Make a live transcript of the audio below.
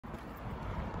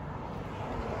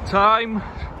Time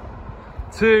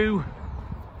to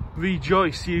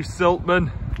rejoice, you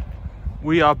Siltmen.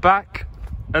 We are back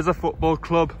as a football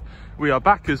club. We are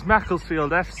back as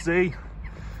Macclesfield FC.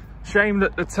 Shame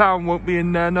that the town won't be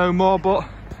in there no more, but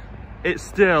it's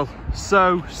still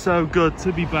so good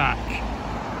to be back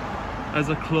as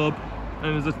a club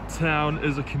and as a town,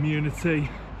 as a community.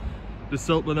 The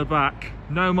Siltmen are back.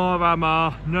 No more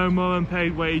Amar, no more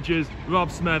unpaid wages. Rob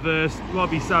Smethurst,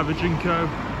 Robbie Savage and Co.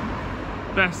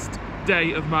 Best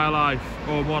day of my life,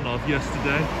 or one of,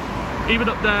 yesterday. Even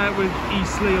up there with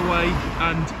Eastleigh away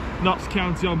and Notts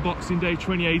County on Boxing Day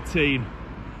 2018.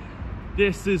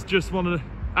 This is just one of the,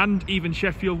 and even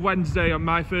Sheffield Wednesday on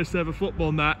my first ever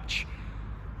football match,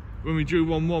 when we drew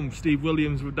 1-1 with Steve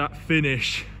Williams with that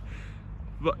finish.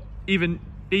 But even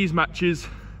these matches,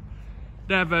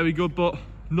 they're very good, but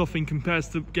nothing compares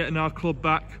to getting our club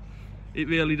back. It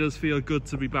really does feel good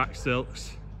to be back,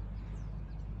 Silks.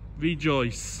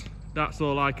 Rejoice. That's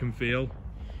all I can feel.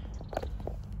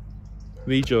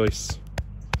 Rejoice.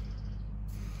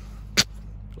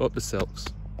 Up the Silks.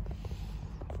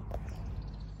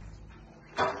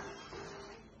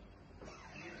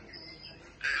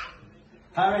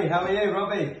 Harry, how are you,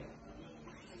 Robbie?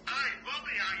 Hi,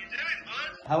 Robbie, how you doing,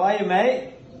 bud? How are you,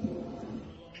 mate?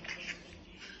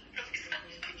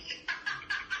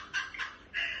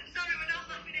 Sorry, we're not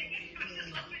laughing at you, we're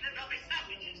just laughing at Robbie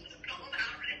Savage, it's just called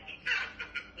Harry.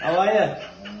 How are you?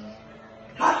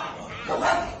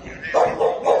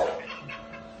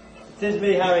 It is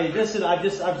me, Harry. Listen, I've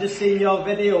just seen your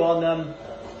video on the,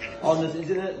 is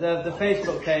it the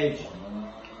Facebook page.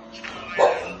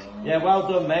 Yeah, well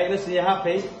done, mate. Listen, you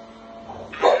happy?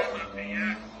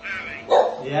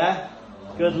 Yeah?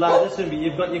 Good lad. Listen,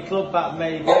 you've got your club back,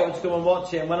 mate. You'll be able to come and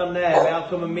watch it, and when I'm there, mate, I'll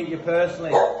come and meet you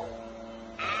personally.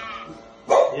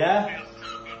 Yeah?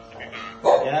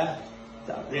 Yeah?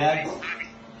 Yeah?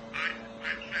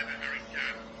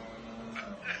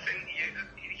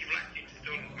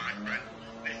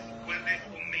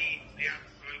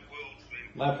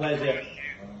 My pleasure. I promise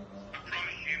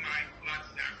you, my lad's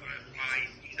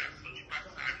he's had such a bad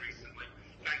time recently.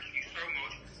 Thank you so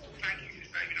much. Thank you for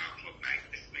saving our club, mate.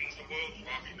 This means the world to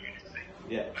our community.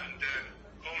 Yeah. And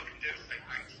all I can do is say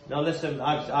thanks. No, listen,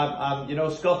 I'm you know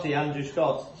Scotty, Andrew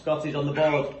Scott. Scotty's on the board.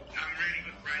 I'm really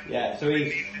good friends. Yeah, so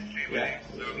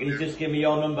he's just give me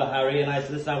your number, Harry, and I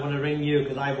said, listen, I want to ring you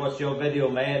because I watched your video,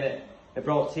 mate, and it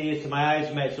brought tears to my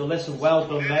eyes, mate. So listen, well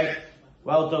done, mate.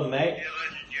 Well done, mate.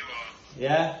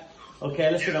 Yeah?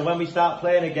 Okay, listen, and when we start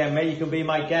playing again, mate, you can be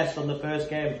my guest on the first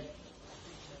game.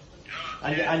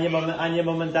 And your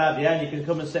mum and dad, yeah? And you can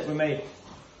come and sit with me.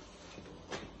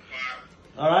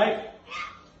 Alright?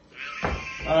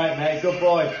 Alright, mate, good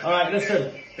boy. Alright,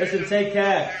 listen, take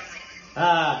care.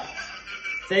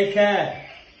 Take care.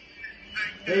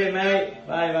 See you, mate.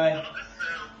 Bye, bye.